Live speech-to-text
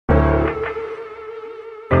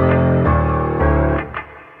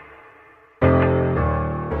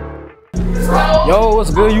Yo,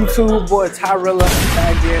 what's good, YouTube? Boy, Tyrella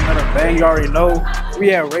back in another bang. You already know. We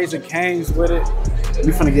had Raising Cane's with it.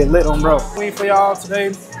 We finna get lit on, bro. Queen for y'all today.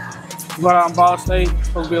 We got out on Ball State.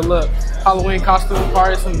 Supposed to be a look Halloween costume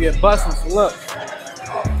party. It's gonna be a bustin'. So look,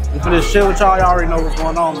 we finna chill with y'all. Y'all already know what's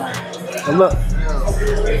going on, man. So look.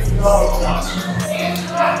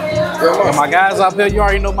 Got my guys out here. You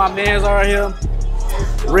already know my mans are here.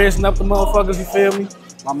 Raising up the motherfuckers, you feel me?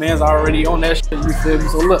 My man's already on that shit, you feel me?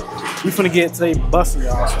 So look, we finna get today busting,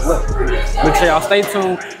 y'all. So look, make sure y'all stay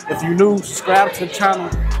tuned. If you new, subscribe to the channel,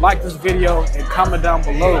 like this video, and comment down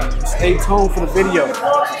below. Stay tuned for the video. All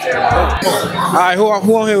right, who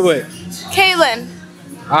on here with? Kaylin.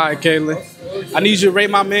 All right, Kaylin. I need you to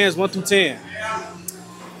rate my man's 1 through 10.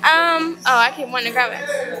 Oh, I keep wanting to grab it.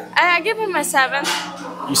 I give him a 7.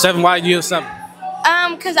 You 7? Why you a 7?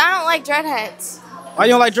 Cause I don't like dreadheads. Why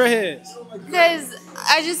you don't like dreadheads? Cause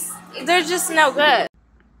they're just no good.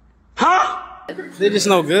 Huh? They're just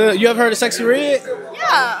no good. You ever heard of Sexy Red?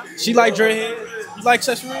 Yeah. She like dreadheads. You like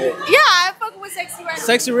Sexy Red? Yeah, I fuck with Sexy Red.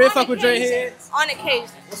 Sexy Red fuck with dreadheads? On occasion.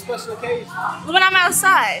 What special occasion? When I'm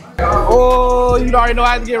outside. Oh, you already know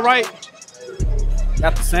how to get right.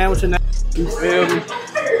 Got the sandwich in there. You feel me?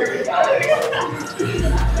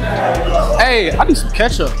 Hey, I need some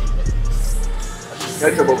ketchup.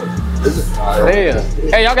 Ketchup over. Is it? Yeah.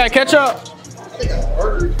 Hey, y'all got ketchup?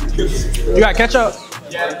 You got ketchup?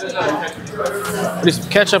 Yeah, I need some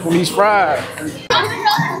ketchup on these fries. I'm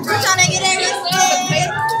trying to get everything.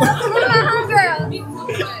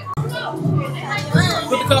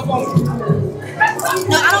 Put the cup on.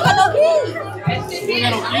 No, I don't got no keys. You got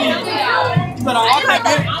no keys. You better off that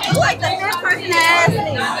bitch. You like the first person that asked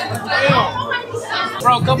me.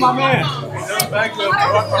 Bro, come my man.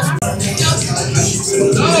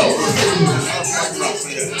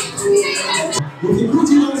 If you put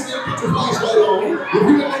your flashlight on, if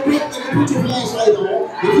you got a grip, then put your flashlight on.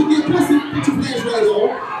 If you get pussy, put your flashlight on.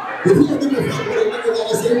 If you have to be fucked with a nigga that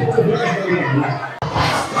I say, put your flashlight on.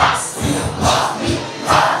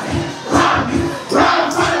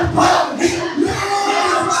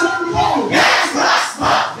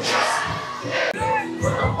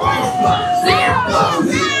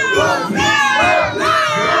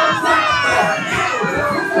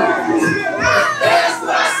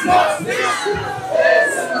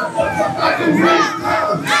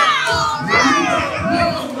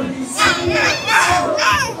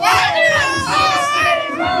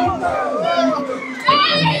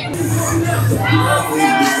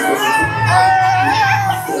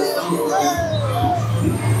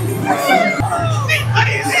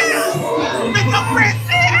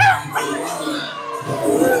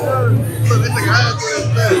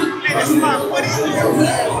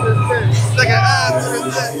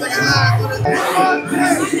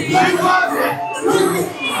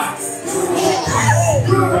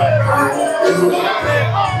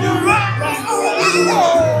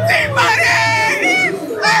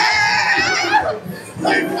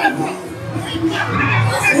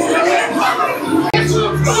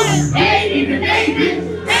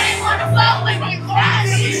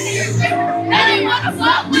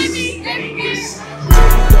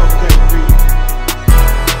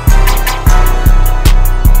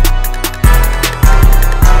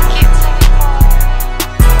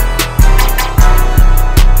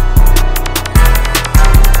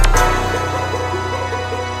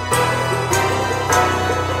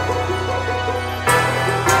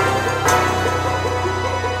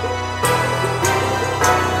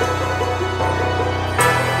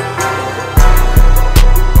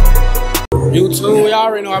 YouTube, y'all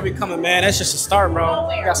already know I be coming, man. That's just a start, bro.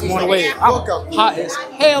 I got some more on the way. I'm hot as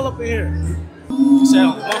hell up in here. You said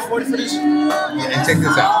 140 for this? Yeah, and check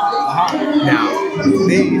this out. Now,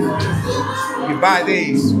 these, you buy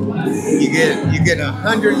these, you get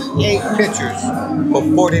 108 pictures for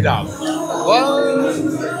 $40. What?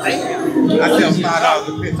 I sell $5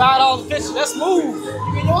 a picture. $5 a picture, that's smooth.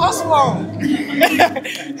 You get your hustle on.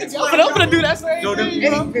 I'm gonna do that same So them thing, 8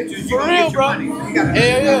 bro. pictures, you For gonna real, get your bro. money. You gotta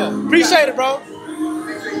Yeah. Appreciate it, bro.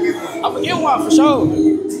 I'm gonna get one for sure.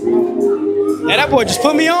 Yeah, that boy just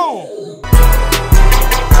put me on.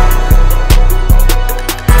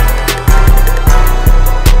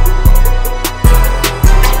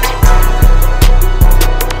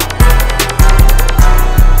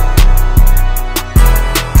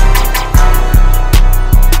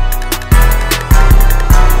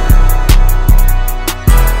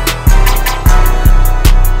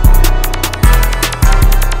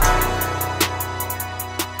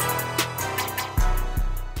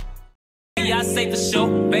 I say for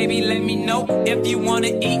sure, baby, let me know if you wanna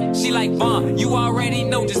eat. She like, you already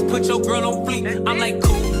know, just put your girl on fleek. I'm like,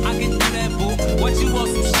 cool, I can do that, boo. What But you want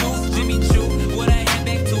some shoes, Jimmy Choo, with a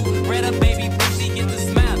handbag too. Red up, baby, blue, she get the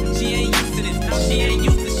smile. She ain't used to this, she ain't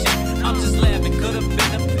used to shit. I'm just laughing, could've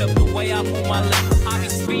been a pimp the way I move my lips. I be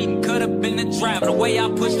speeding, could've been the driver the way I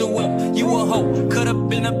push the whip. You a hoe, could've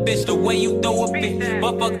been a bitch the way you throw a bitch.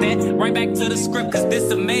 But fuck that, right back to the script, cause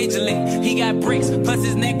this a major league. He got bricks, plus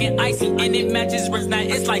his neck and icy, and it matches wrist. Now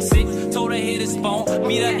it's like 6. Told her hit his phone,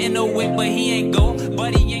 meet her in the whip, but he ain't go.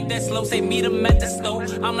 But he ain't that slow, say meet him at the store.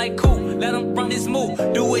 I'm like, cool, let him run his move.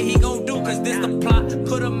 Do what he gon' do, cause this the plot.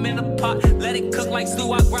 Put him in a pot, let it cook like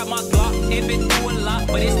stew. I grab my Glock, it been through a lot,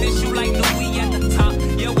 but it's this you like no, we at the top.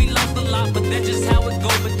 Yeah, we lost a lot, but that's just how it go.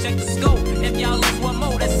 But check the scope, if y'all lose one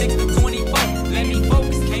more, that's 6 to 24. Let me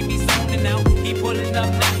focus, can't be zoning out. He pulling up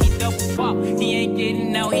now, he double pop. He ain't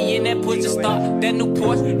getting out, he in that push to start. That new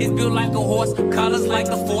Porsche is built like a horse, colors like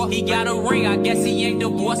a fork. He got a ring, I guess he ain't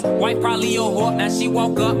divorced. Wife probably a whore, now she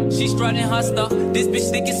woke up, she strutting her stuff. This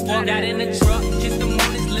bitch thick as fuck, got in the truck, kissed him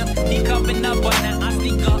on his lip. He cupping up, but now I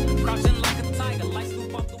sneak up, crouching like a tiger, like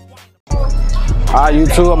Snoop up the white. Alright,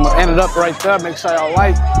 YouTube, I'm gonna end it up right there. Make sure y'all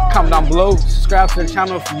like, comment down below, subscribe to the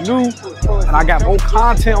channel if you're new, and I got more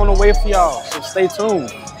content on the way for y'all, so stay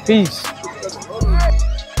tuned. Peace.